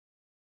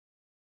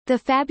The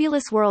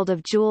Fabulous World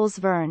of Jules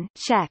Verne,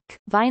 Czech,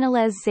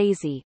 Vynalez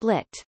Zazy,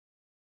 lit.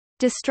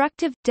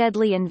 Destructive,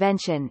 Deadly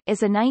Invention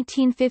is a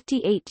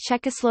 1958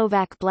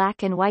 Czechoslovak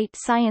black and white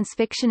science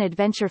fiction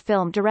adventure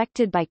film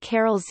directed by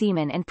Karel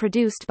Zeman and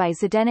produced by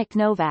Zdeněk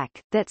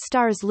Novák, that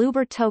stars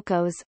Lubor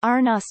Tokos,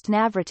 Arnost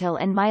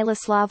Navratil and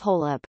Miloslav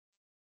Holub.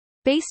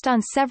 Based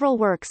on several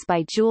works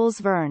by Jules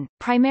Verne,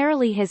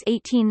 primarily his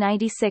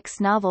 1896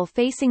 novel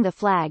Facing the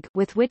Flag,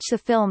 with which the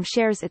film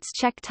shares its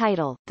Czech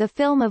title, the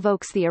film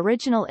evokes the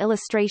original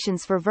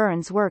illustrations for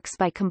Verne's works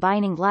by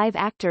combining live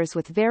actors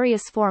with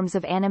various forms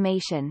of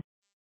animation.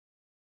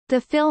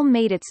 The film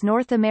made its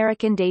North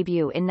American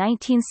debut in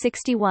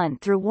 1961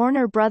 through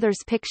Warner Brothers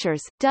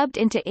Pictures, dubbed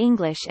into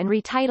English and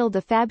retitled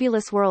The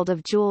Fabulous World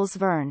of Jules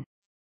Verne.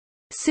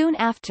 Soon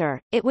after,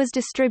 it was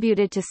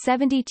distributed to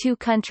 72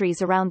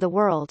 countries around the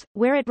world,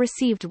 where it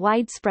received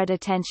widespread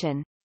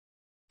attention.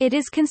 It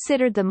is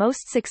considered the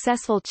most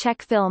successful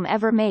Czech film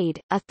ever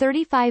made. A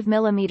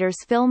 35mm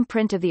film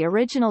print of the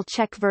original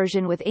Czech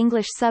version with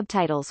English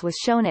subtitles was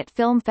shown at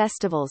film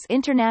festivals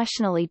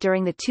internationally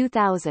during the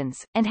 2000s,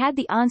 and had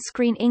the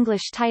on-screen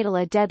English title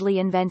A Deadly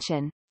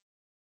Invention.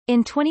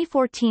 In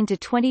 2014 to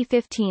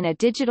 2015 a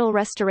digital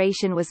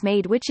restoration was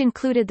made which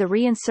included the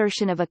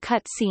reinsertion of a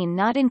cut scene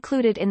not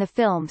included in the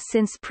film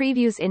since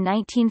previews in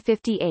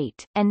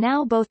 1958, and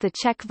now both the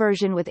Czech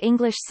version with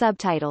English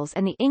subtitles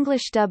and the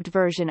English dubbed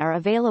version are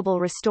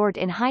available restored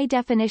in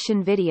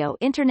high-definition video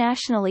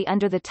internationally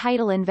under the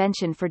title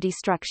Invention for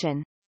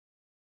Destruction.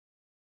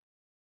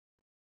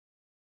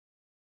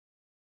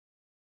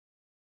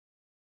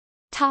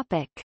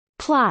 Topic.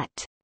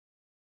 Plot.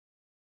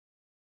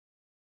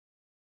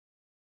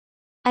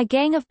 A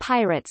gang of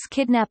pirates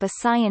kidnap a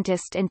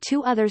scientist and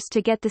two others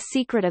to get the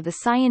secret of the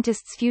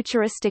scientist's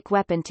futuristic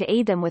weapon to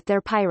aid them with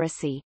their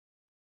piracy.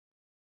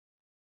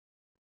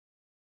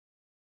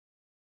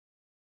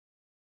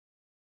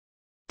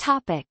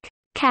 Topic.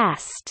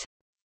 Cast.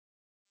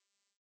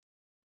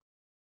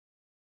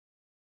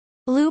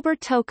 Lubor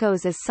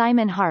Tokos as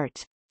Simon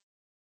Hart,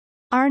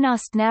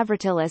 Arnost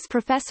Navratil as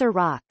Professor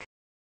Rock,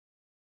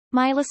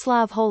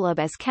 Miloslav Holub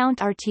as Count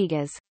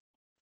Artigas,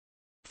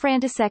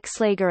 František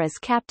Slager as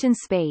Captain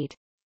Spade,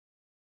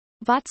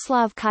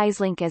 Václav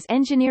Kieslink as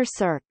Engineer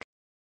Cirque,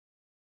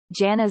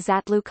 Jana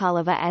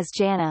Zatlukalova as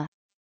Jana,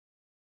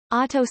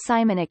 Otto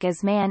Simonik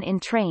as Man in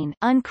Train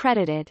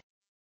uncredited,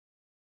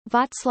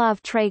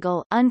 Václav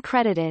Tragel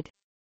uncredited,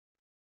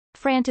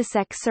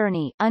 František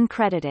Černý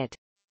uncredited.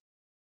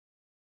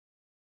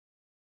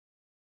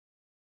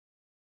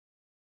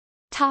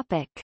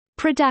 Topic.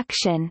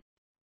 Production.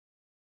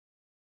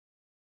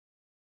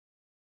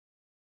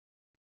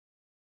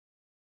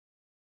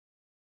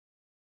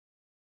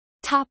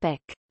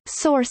 Topic.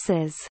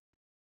 Sources.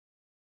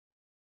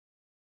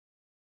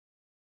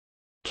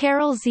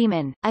 Karel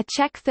Zeman, a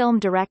Czech film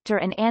director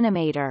and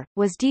animator,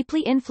 was deeply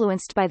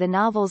influenced by the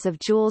novels of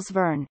Jules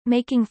Verne,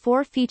 making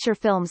 4 feature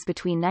films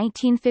between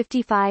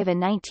 1955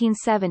 and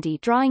 1970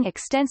 drawing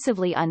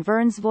extensively on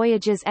Verne's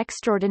Voyages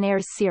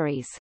Extraordinaires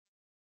series.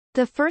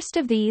 The first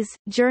of these,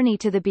 Journey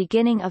to the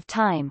Beginning of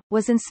Time,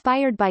 was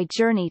inspired by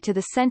Journey to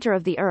the Center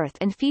of the Earth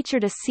and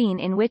featured a scene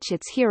in which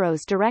its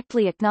heroes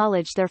directly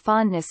acknowledged their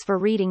fondness for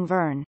reading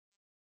Verne.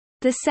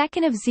 The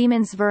second of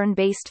Zeman's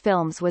Verne-based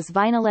films was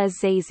Vynalez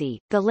Zazy.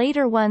 The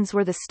later ones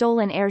were The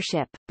Stolen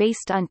Airship,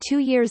 based on 2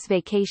 Years'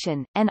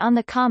 Vacation, and On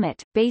the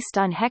Comet, based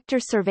on Hector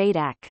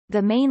Servadac.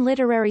 The main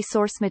literary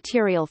source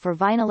material for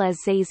Vynalez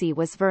Zazy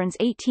was Verne's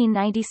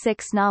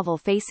 1896 novel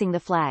Facing the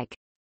Flag.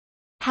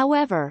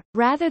 However,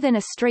 rather than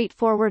a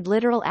straightforward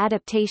literal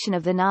adaptation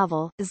of the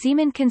novel,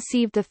 Zeman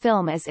conceived the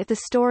film as if the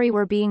story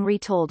were being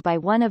retold by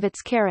one of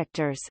its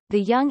characters,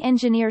 the young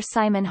engineer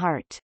Simon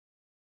Hart.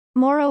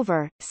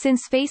 Moreover,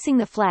 since Facing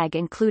the Flag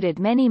included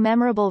many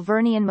memorable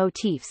Vernean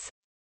motifs,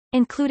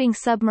 including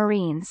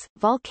submarines,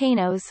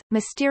 volcanoes,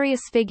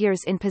 mysterious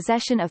figures in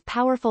possession of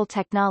powerful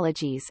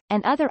technologies,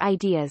 and other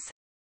ideas,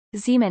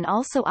 Zeman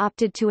also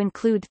opted to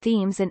include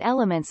themes and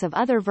elements of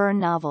other Verne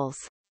novels.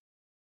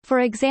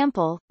 For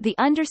example, the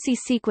undersea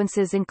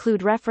sequences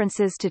include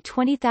references to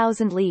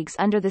 20,000 Leagues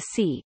Under the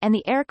Sea, and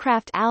the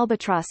aircraft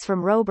Albatross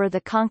from Robur the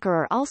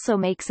Conqueror also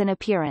makes an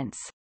appearance.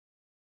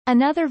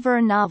 Another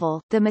Verne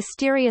novel, The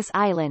Mysterious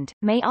Island,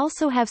 may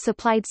also have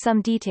supplied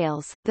some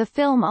details. The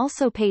film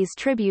also pays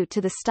tribute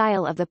to the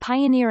style of the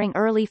pioneering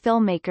early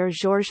filmmaker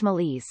Georges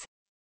Méliès.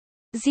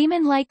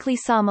 Zeman likely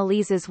saw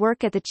Méliès's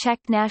work at the Czech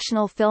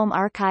National Film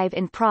Archive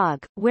in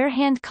Prague, where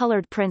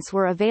hand-colored prints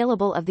were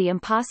available of The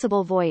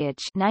Impossible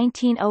Voyage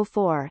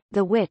 1904,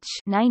 The Witch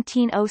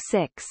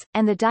 1906,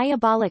 and The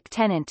Diabolic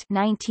Tenant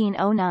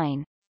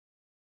 1909.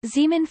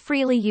 Zeman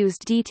freely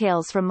used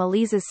details from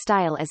Méliès's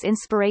style as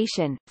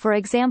inspiration. For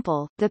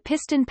example, the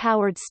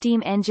piston-powered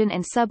steam engine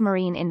and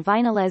submarine in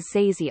Vynalez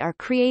Zazy are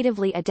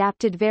creatively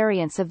adapted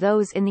variants of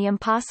those in The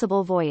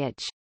Impossible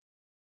Voyage.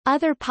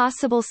 Other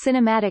possible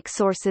cinematic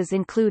sources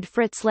include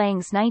Fritz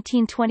Lang's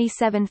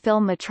 1927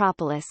 film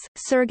Metropolis,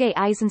 Sergei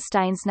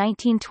Eisenstein's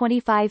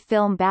 1925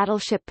 film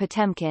Battleship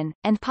Potemkin,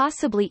 and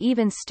possibly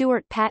even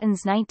Stuart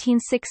Patton's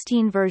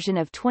 1916 version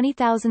of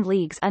 20,000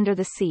 Leagues Under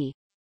the Sea.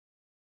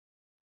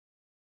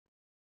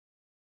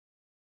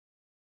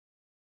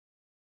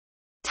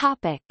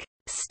 Topic.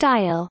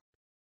 Style.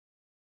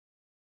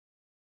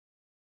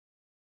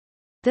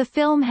 The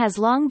film has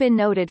long been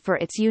noted for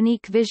its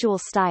unique visual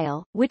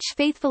style, which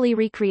faithfully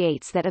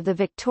recreates that of the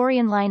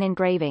Victorian line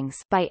engravings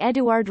by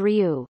Edouard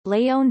Rieu,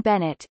 Léon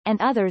Bennett, and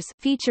others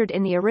featured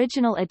in the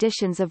original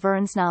editions of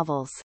Verne's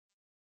novels.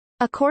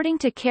 According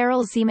to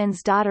Karel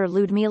Zeman's daughter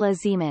Ludmila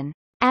Zeman,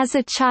 "As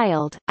a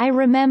child, I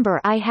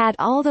remember I had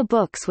all the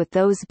books with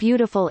those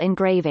beautiful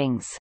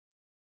engravings.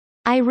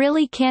 I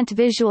really can't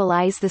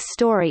visualize the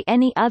story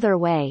any other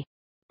way.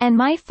 And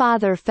my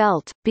father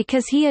felt,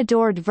 because he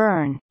adored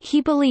Verne,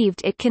 he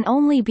believed it can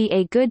only be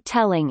a good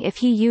telling if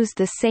he used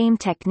the same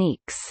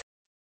techniques."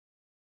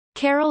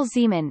 Karel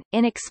Zeman,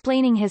 in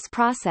explaining his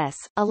process,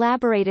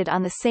 elaborated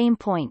on the same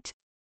point.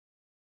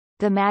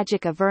 The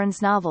magic of Verne's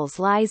novels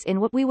lies in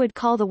what we would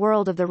call the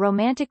world of the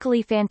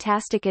romantically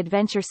fantastic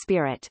adventure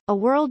spirit, a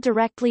world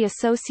directly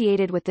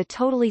associated with the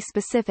totally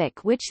specific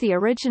which the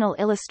original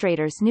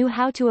illustrators knew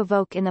how to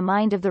evoke in the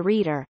mind of the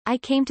reader. I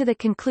came to the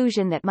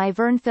conclusion that my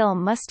Verne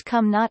film must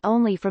come not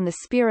only from the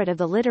spirit of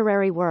the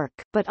literary work,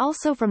 but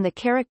also from the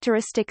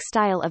characteristic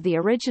style of the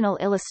original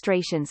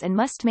illustrations and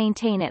must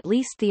maintain at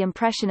least the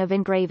impression of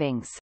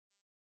engravings.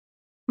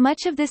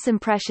 Much of this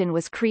impression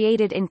was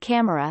created in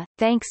camera,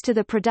 thanks to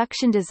the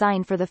production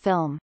design for the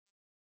film.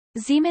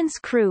 Zeman's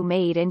crew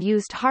made and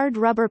used hard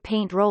rubber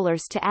paint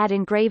rollers to add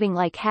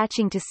engraving-like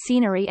hatching to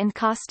scenery and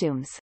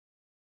costumes.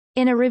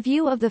 In a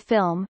review of the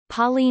film,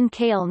 Pauline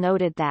Kael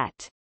noted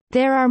that,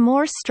 "There are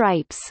more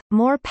stripes,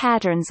 more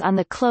patterns on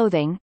the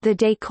clothing, the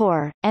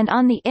decor, and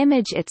on the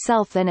image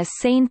itself than a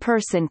sane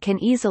person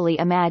can easily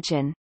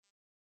imagine."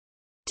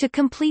 To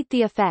complete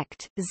the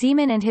effect,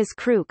 Zeman and his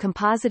crew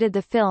composited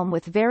the film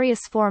with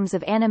various forms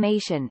of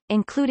animation,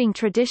 including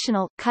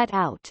traditional,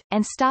 cut-out,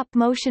 and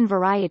stop-motion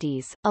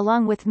varieties,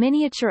 along with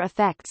miniature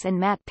effects and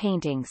matte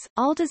paintings,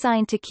 all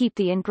designed to keep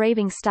the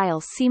engraving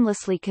style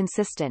seamlessly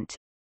consistent.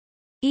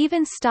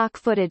 Even stock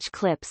footage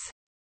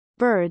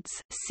clips—birds,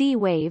 sea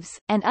waves,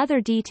 and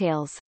other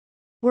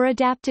details—were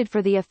adapted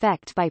for the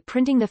effect by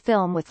printing the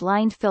film with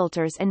lined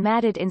filters and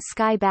matted in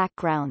sky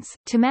backgrounds.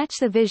 To match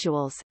the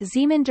visuals,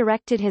 Zeman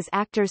directed his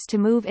actors to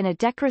move in a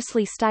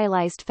decorously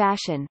stylized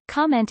fashion,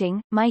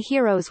 commenting, "My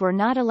heroes were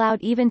not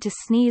allowed even to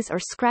sneeze or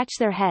scratch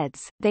their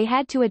heads, they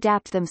had to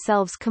adapt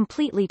themselves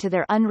completely to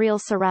their unreal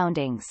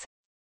surroundings."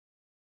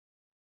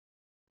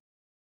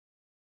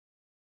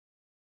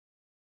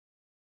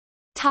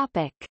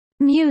 Topic.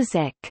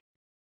 Music.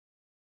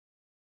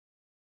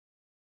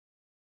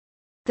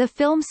 The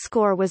film's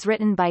score was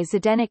written by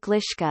Zdeněk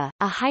Liška,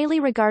 a highly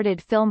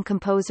regarded film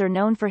composer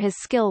known for his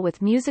skill with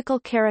musical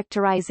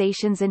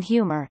characterizations and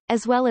humor,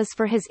 as well as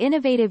for his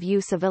innovative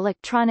use of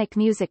electronic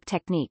music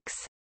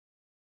techniques.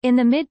 In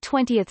the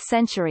mid-20th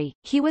century,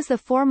 he was the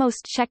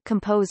foremost Czech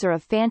composer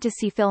of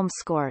fantasy film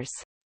scores.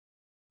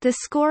 The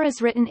score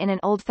is written in an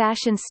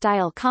old-fashioned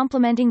style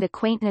complementing the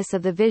quaintness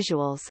of the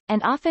visuals,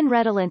 and often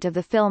redolent of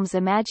the film's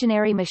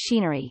imaginary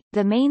machinery.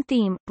 The main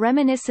theme,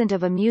 reminiscent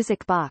of a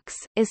music box,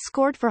 is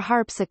scored for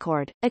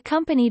harpsichord,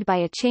 accompanied by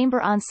a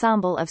chamber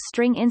ensemble of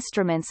string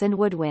instruments and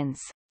woodwinds.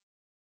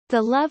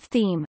 The love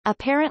theme,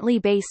 apparently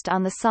based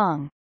on the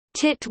song,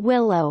 Tit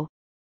Willow,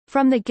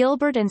 from the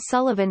Gilbert and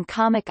Sullivan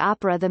comic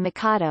opera The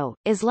Mikado,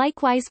 is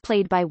likewise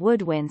played by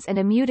woodwinds and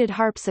a muted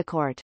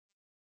harpsichord.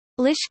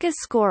 Liška's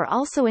score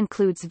also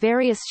includes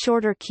various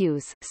shorter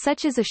cues,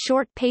 such as a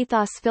short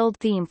pathos-filled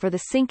theme for the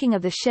sinking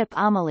of the ship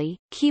Amelie,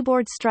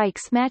 keyboard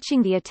strikes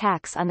matching the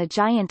attacks on the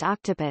giant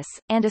octopus,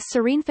 and a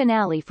serene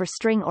finale for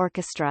string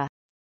orchestra.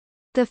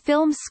 The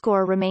film's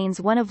score remains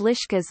one of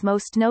Liška's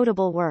most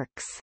notable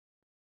works.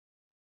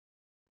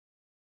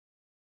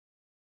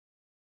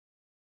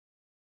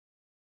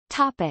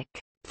 Topic.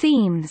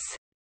 Themes.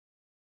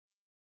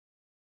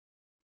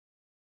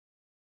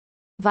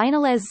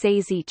 Vinylez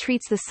Zazie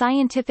treats the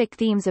scientific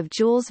themes of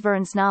Jules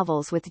Verne's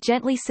novels with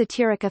gently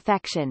satiric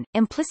affection,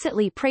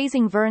 implicitly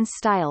praising Verne's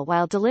style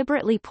while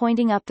deliberately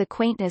pointing up the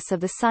quaintness of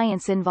the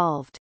science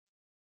involved.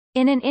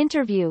 In an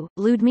interview,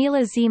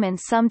 Ludmila Zeman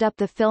summed up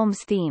the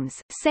film's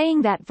themes,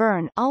 saying that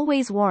Verne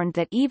always warned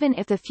that even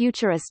if the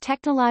future is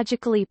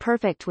technologically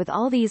perfect with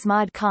all these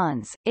mod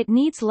cons, it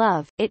needs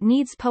love, it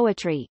needs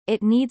poetry,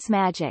 it needs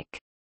magic.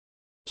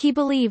 He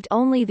believed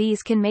only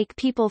these can make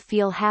people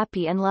feel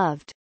happy and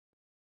loved.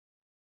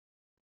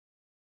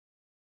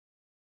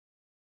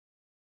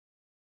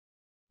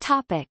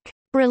 Topic.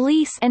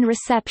 Release and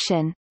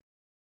reception.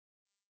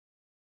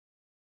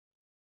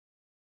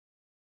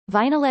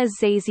 Vinylez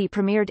Zazie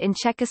premiered in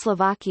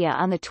Czechoslovakia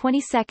on the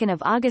 22nd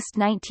of August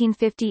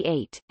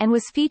 1958, and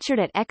was featured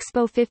at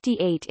Expo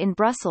 58 in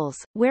Brussels,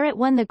 where it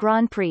won the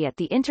Grand Prix at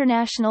the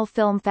International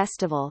Film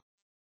Festival.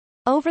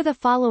 Over the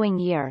following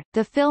year,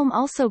 the film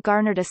also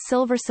garnered a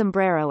silver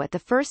sombrero at the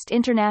First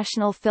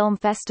International Film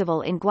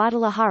Festival in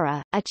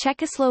Guadalajara, a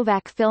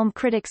Czechoslovak Film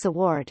Critics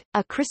Award,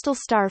 a Crystal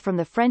Star from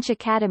the French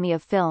Academy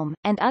of Film,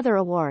 and other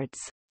awards.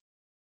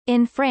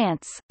 In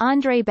France,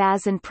 André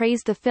Bazin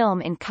praised the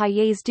film in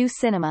Cahiers du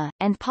Cinéma,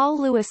 and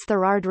Paul-Louis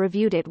Thérard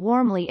reviewed it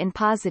warmly in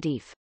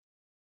Positif.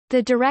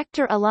 The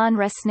director Alain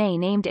Resnais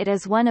named it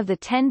as one of the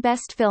 10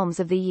 best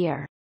films of the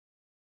year.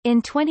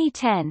 In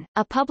 2010,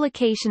 a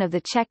publication of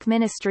the Czech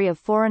Ministry of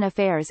Foreign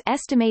Affairs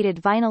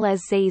estimated Vynalez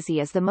Zazie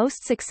as the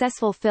most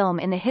successful film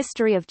in the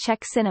history of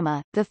Czech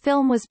cinema. The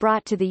film was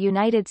brought to the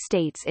United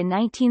States in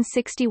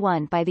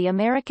 1961 by the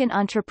American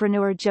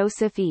entrepreneur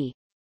Joseph E.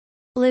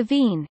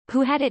 Levine,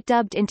 who had it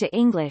dubbed into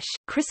English,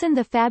 christened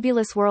The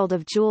Fabulous World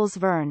of Jules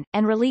Verne,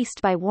 and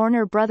released by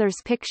Warner Brothers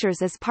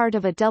Pictures as part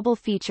of a double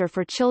feature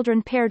for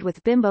children paired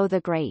with Bimbo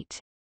the Great.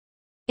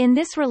 In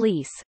this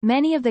release,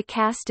 many of the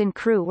cast and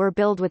crew were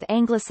billed with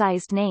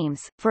anglicized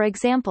names, for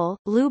example,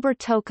 Lubor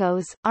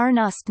Tokos,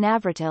 Arnost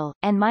Navratil,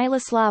 and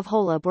Miloslav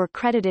Holub were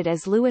credited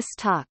as Louis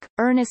Tok,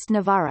 Ernest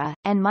Navarra,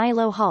 and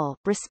Milo Hull,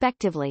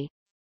 respectively.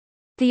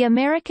 The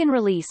American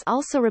release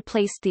also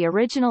replaced the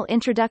original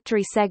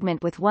introductory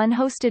segment with one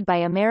hosted by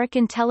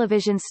American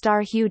television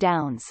star Hugh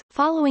Downs.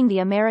 Following the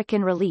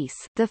American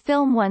release, the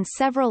film won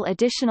several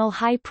additional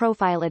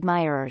high-profile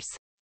admirers.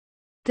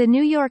 The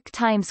New York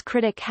Times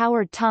critic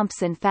Howard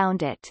Thompson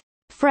found it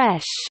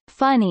fresh,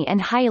 funny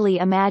and highly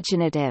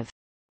imaginative,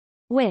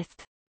 with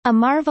a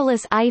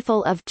marvelous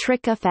eyeful of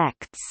trick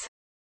effects.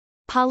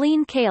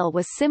 Pauline Kael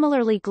was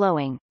similarly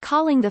glowing,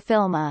 calling the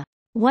film a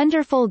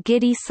wonderful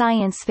giddy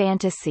science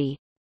fantasy,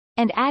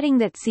 and adding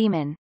that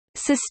Zeman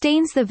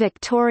sustains the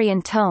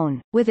Victorian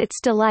tone, with its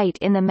delight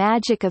in the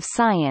magic of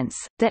science,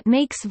 that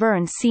makes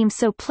Verne seem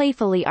so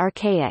playfully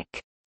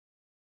archaic.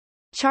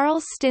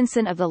 Charles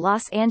Stinson of the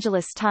Los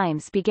Angeles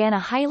Times began a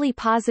highly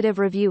positive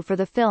review for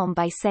the film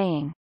by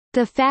saying,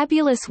 "The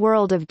fabulous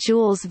world of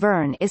Jules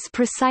Verne is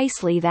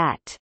precisely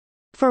that.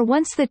 For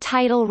once the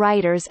title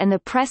writers and the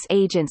press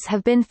agents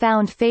have been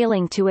found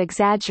failing to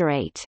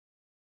exaggerate.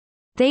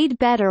 They'd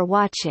better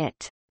watch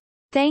it."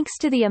 Thanks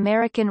to the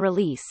American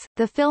release,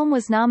 the film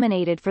was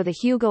nominated for the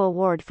Hugo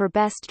Award for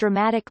Best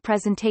Dramatic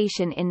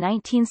Presentation in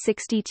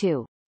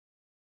 1962.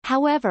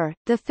 However,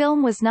 the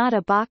film was not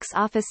a box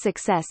office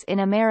success in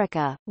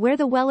America, where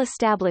the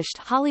well-established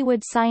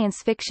Hollywood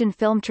science fiction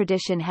film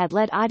tradition had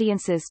led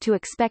audiences to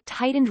expect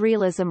heightened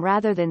realism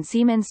rather than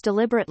Zeman's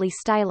deliberately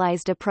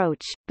stylized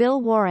approach.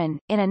 Bill Warren,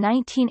 in a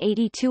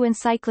 1982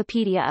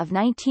 Encyclopedia of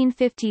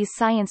 1950s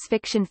Science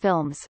Fiction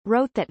Films,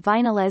 wrote that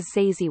Vynalez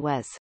Zazie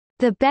was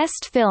the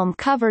best film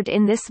covered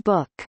in this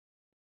book,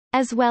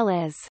 as well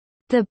as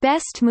the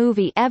best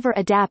movie ever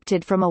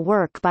adapted from a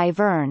work by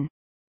Verne.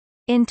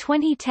 In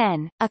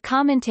 2010, a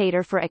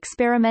commentator for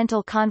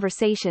Experimental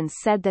Conversations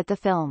said that the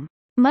film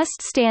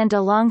must stand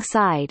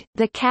alongside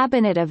The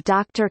Cabinet of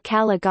Dr.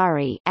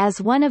 Caligari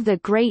as one of the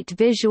great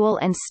visual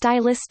and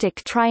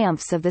stylistic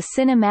triumphs of the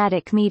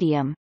cinematic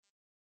medium,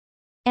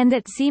 and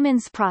that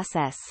Zeman's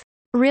process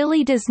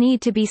really does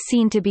need to be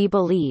seen to be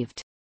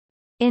believed.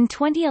 In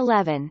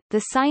 2011, the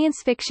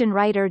science fiction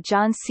writer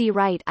John C.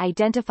 Wright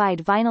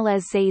identified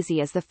Vynalez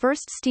Zazie as the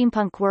first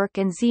steampunk work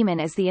and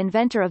Zeman as the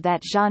inventor of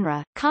that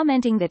genre,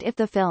 commenting that if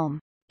the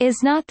film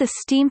is not the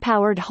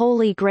steam-powered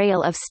holy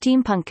grail of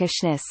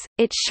steampunkishness,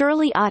 it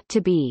surely ought to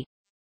be.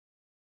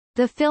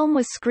 The film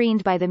was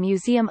screened by the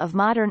Museum of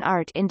Modern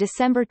Art in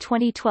December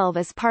 2012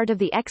 as part of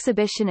the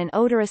exhibition An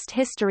Odorist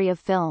History of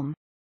Film.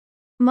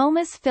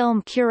 MoMA's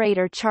film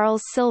curator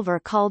Charles Silver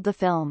called the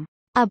film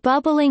a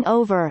bubbling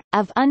over,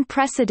 of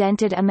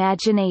unprecedented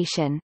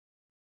imagination,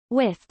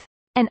 with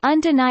an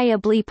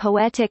undeniably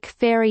poetic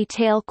fairy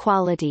tale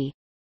quality.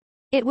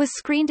 It was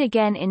screened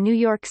again in New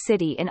York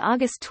City in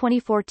August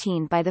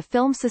 2014 by the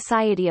Film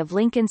Society of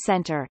Lincoln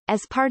Center,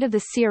 as part of the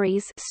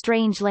series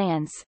Strange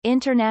Lands,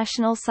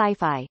 International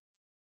Sci-Fi.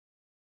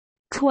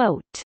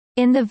 Quote,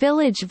 in The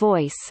Village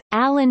Voice,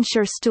 Alan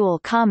Scherstuhl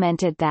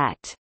commented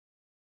that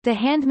the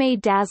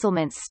handmade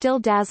dazzlements still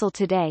dazzle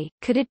today.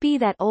 Could it be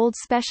that old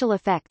special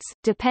effects,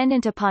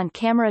 dependent upon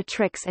camera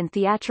tricks and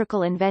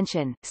theatrical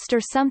invention, stir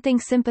something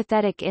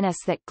sympathetic in us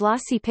that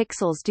glossy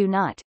pixels do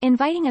not,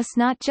 inviting us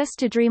not just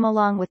to dream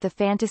along with the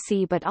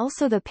fantasy but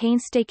also the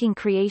painstaking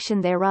creation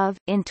thereof?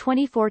 In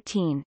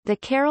 2014, the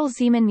Karel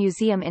Zeman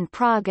Museum in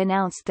Prague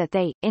announced that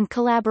they, in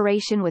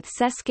collaboration with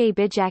České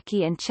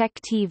Bijáky and Czech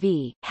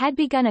TV, had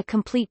begun a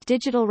complete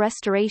digital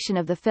restoration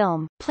of the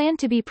film, planned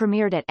to be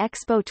premiered at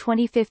Expo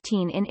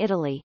 2015 in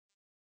Italy.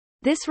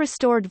 This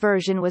restored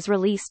version was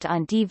released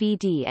on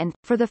DVD and,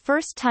 for the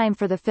first time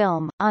for the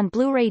film, on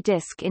Blu-ray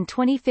disc in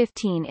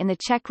 2015 in the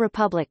Czech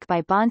Republic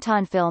by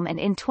Bonton Film and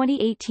in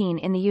 2018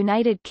 in the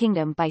United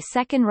Kingdom by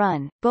Second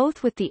Run,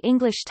 both with the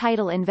English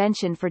title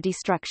Invention for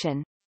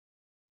Destruction.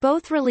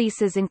 Both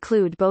releases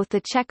include both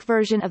the Czech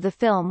version of the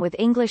film with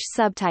English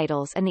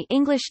subtitles and the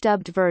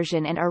English-dubbed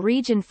version and are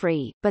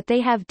region-free, but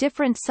they have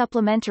different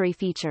supplementary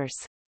features.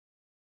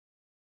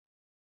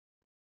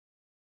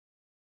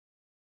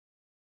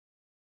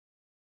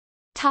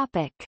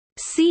 Topic: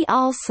 See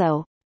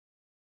also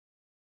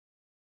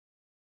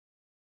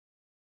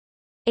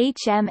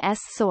HMS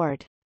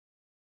Sword.